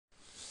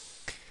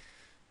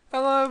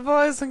Hello,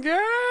 boys and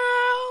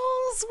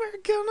girls! We're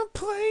gonna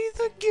play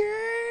the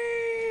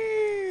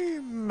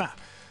game!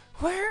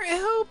 We're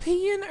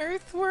LP and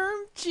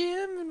Earthworm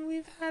Jim, and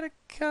we've had a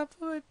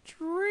couple of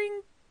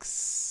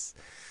drinks.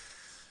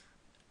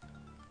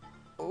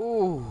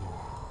 Ooh,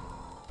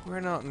 we're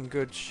not in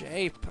good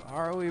shape,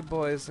 are we,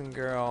 boys and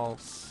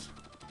girls?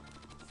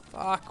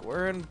 Fuck,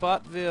 we're in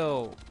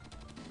Buttville.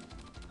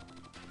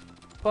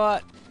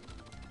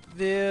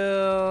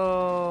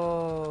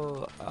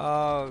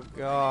 Oh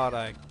god,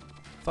 I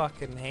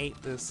fucking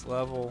hate this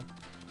level.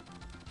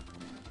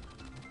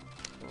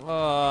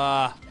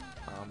 Well,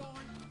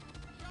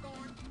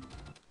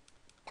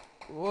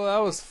 that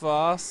was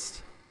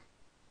fast.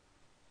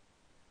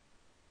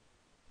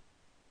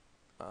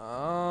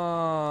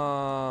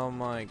 Oh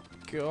my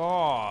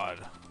god.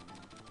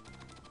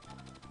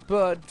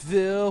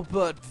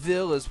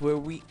 Buttville is where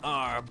we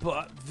are.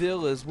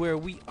 Buttville is where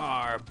we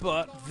are.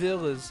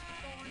 Buttville is...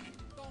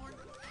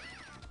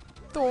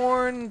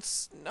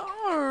 Thorns?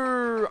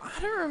 No! I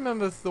don't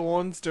remember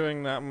Thorns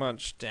doing that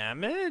much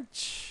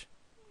damage.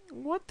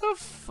 What the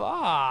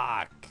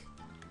fuck?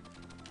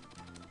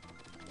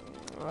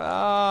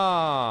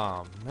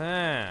 Oh,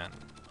 man.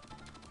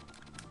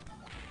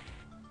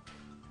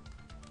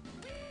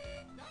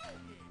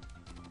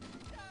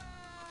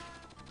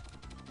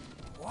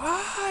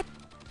 What?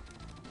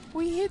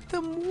 We hit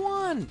them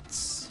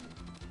once.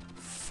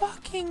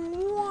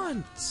 Fucking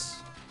once.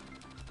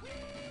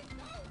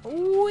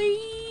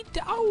 Wee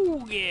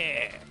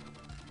doggy!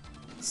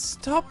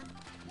 Stop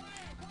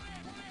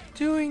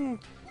doing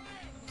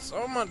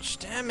so much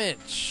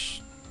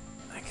damage.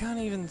 I can't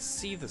even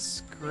see the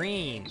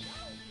screen.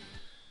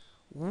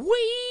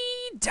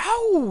 Wee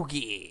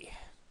doggy!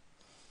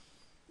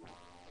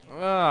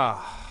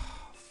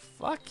 Ah,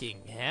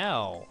 fucking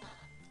hell.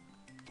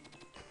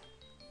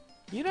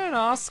 You don't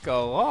ask a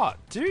lot,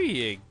 do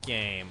you,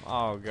 game?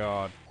 Oh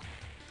god.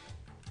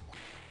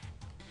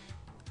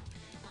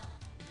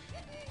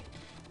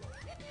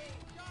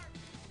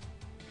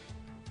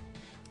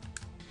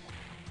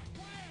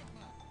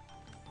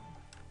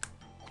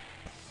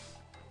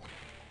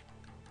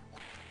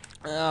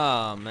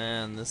 Oh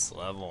man, this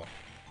level.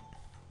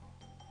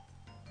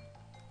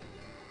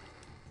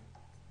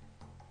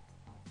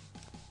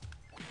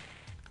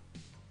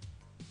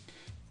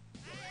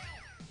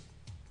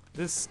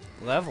 This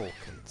level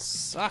can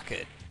suck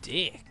a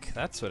dick.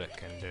 That's what it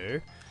can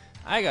do.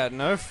 I got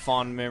no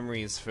fond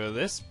memories for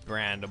this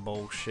brand of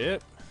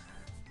bullshit.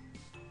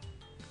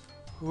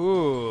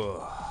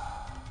 Ooh.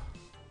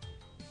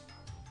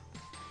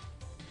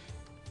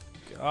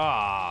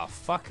 Ah,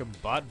 fucking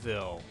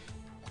Buttville.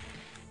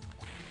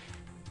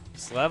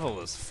 This level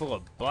is full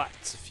of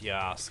butts, if you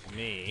ask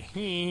me.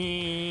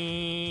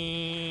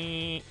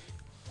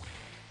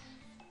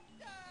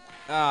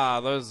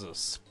 Ah, those are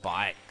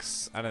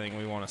spikes. I don't think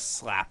we want to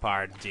slap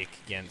our dick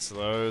against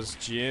those.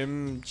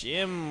 Jim,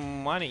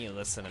 why don't you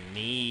listen to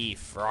me,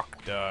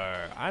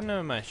 Frocto? I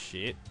know my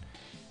shit.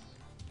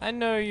 I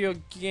know your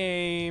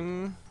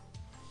game.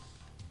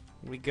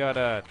 We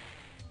gotta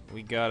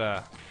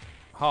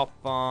hop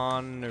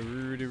on.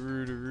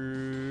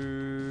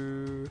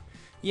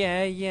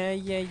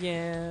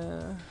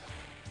 Yeah.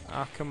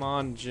 Ah, come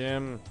on,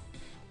 Jim.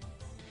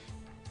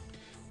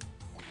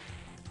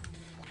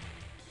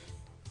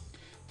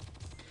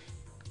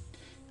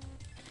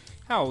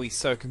 How are we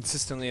so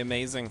consistently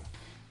amazing?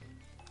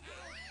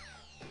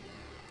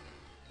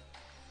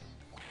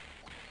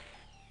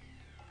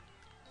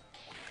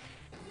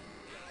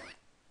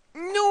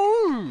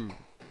 No!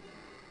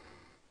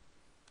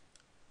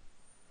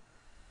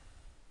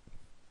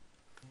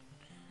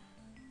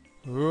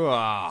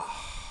 Ugh.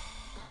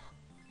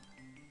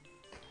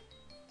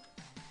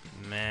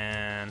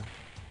 Man.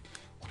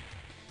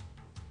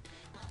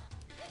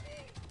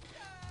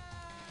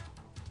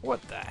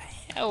 What the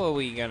hell are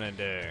we gonna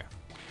do?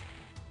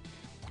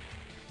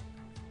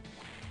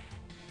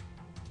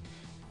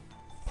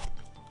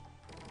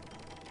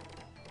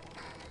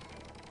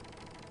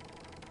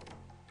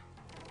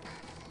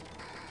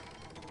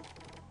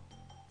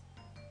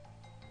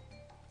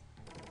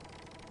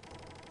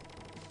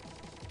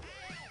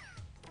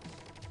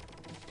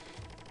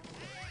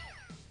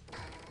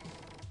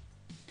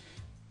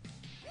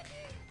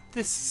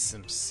 This is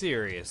some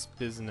serious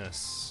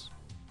business.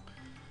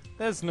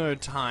 There's no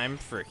time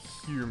for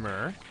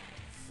humor.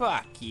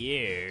 Fuck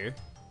you.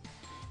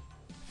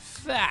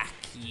 Fuck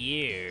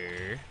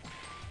you.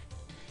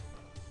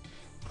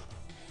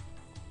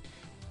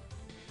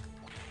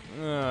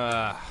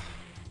 Ugh.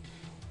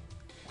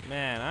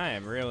 Man, I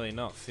am really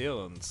not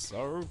feeling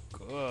so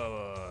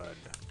good.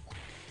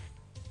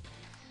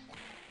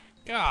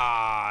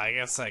 Ah, I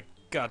guess I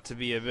got to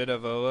be a bit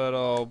of a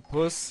little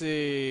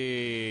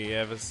pussy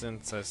ever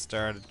since I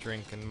started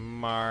drinking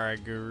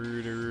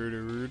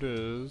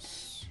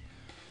margaritas.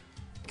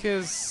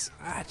 'Cause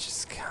I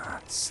just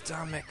can't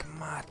stomach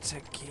my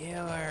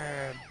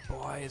tequila,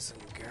 boys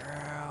and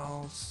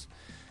girls.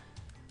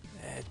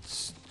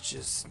 It's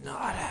just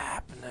not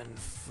happening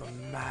for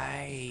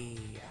me.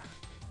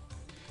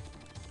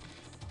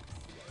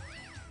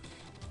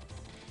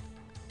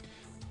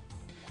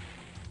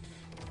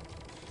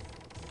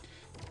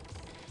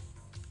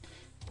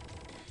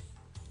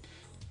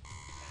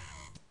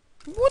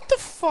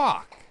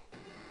 fuck?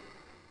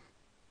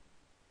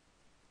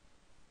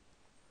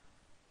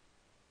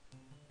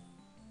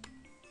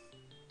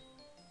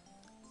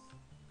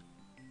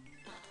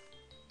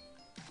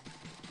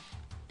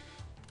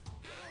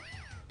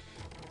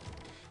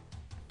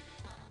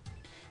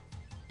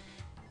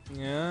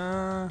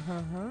 Yeah.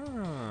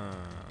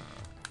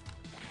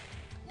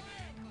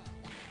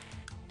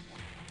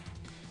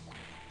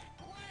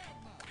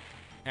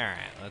 Alright,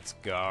 let's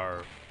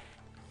go.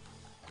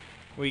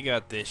 We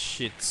got this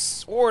shit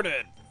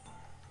sorted.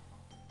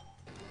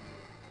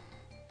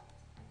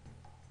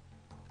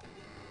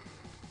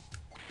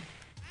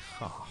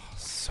 Oh,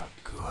 so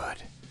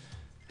good.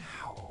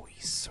 How are we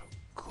so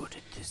good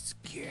at this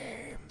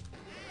game?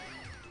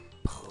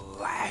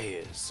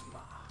 Plasma.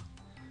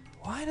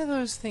 Why do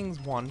those things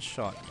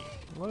one-shot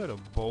you? Load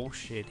of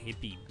bullshit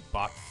hippie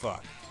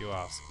buttfuck, if you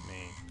ask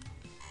me.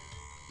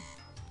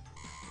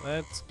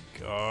 Let's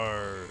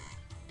go.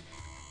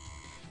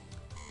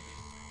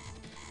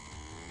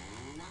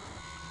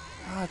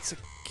 Oh, it's a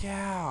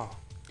cow.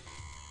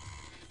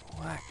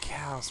 Well, that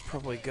cow's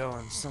probably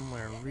going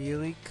somewhere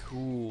really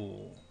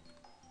cool.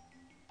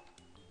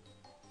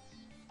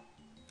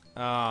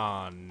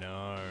 Oh,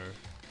 no.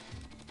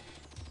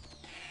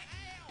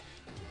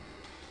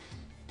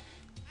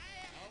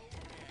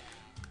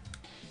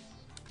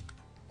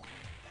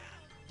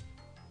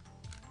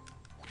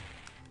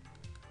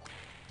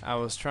 I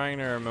was trying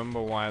to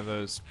remember why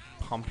those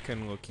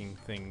pumpkin-looking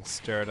things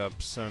stirred up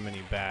so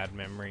many bad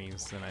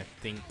memories, and I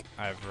think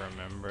I've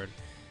remembered.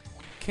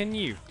 Can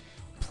you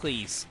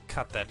please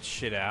cut that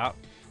shit out?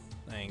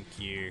 Thank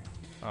you.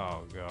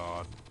 Oh,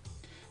 God.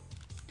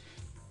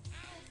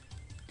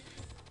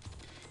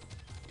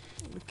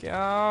 Look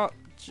out,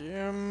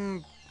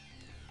 Jim.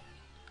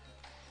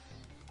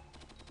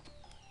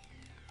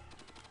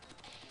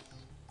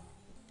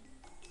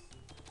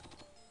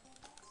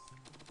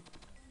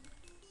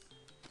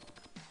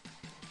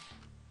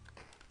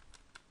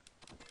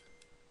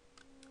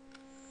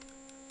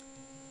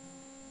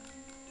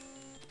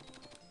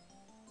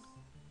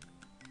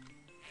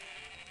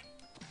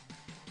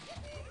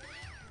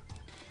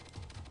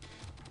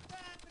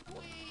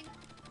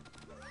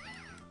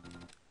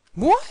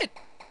 What?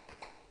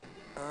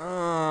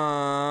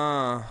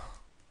 Uh,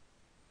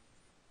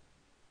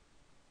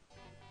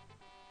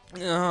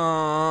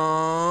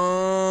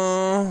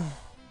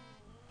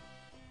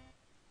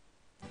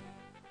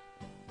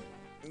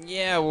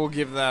 yeah, we'll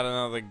give that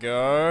another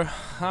go.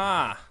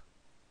 Ha!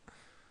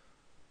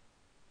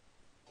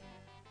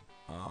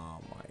 Oh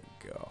my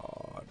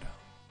God.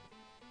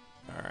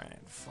 Alright,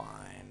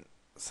 fine.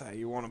 So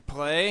you want to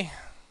play?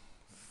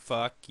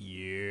 Fuck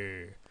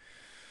you.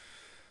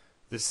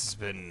 This has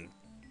been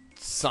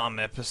some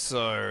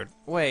episode.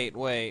 Wait,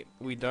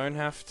 we don't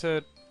have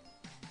to...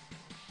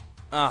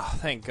 Ah,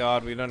 thank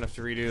God, we don't have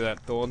to redo that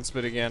Thorns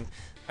bit again.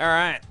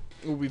 Alright,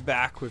 we'll be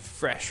back with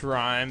fresh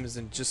rhymes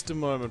in just a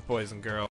moment, boys and girls.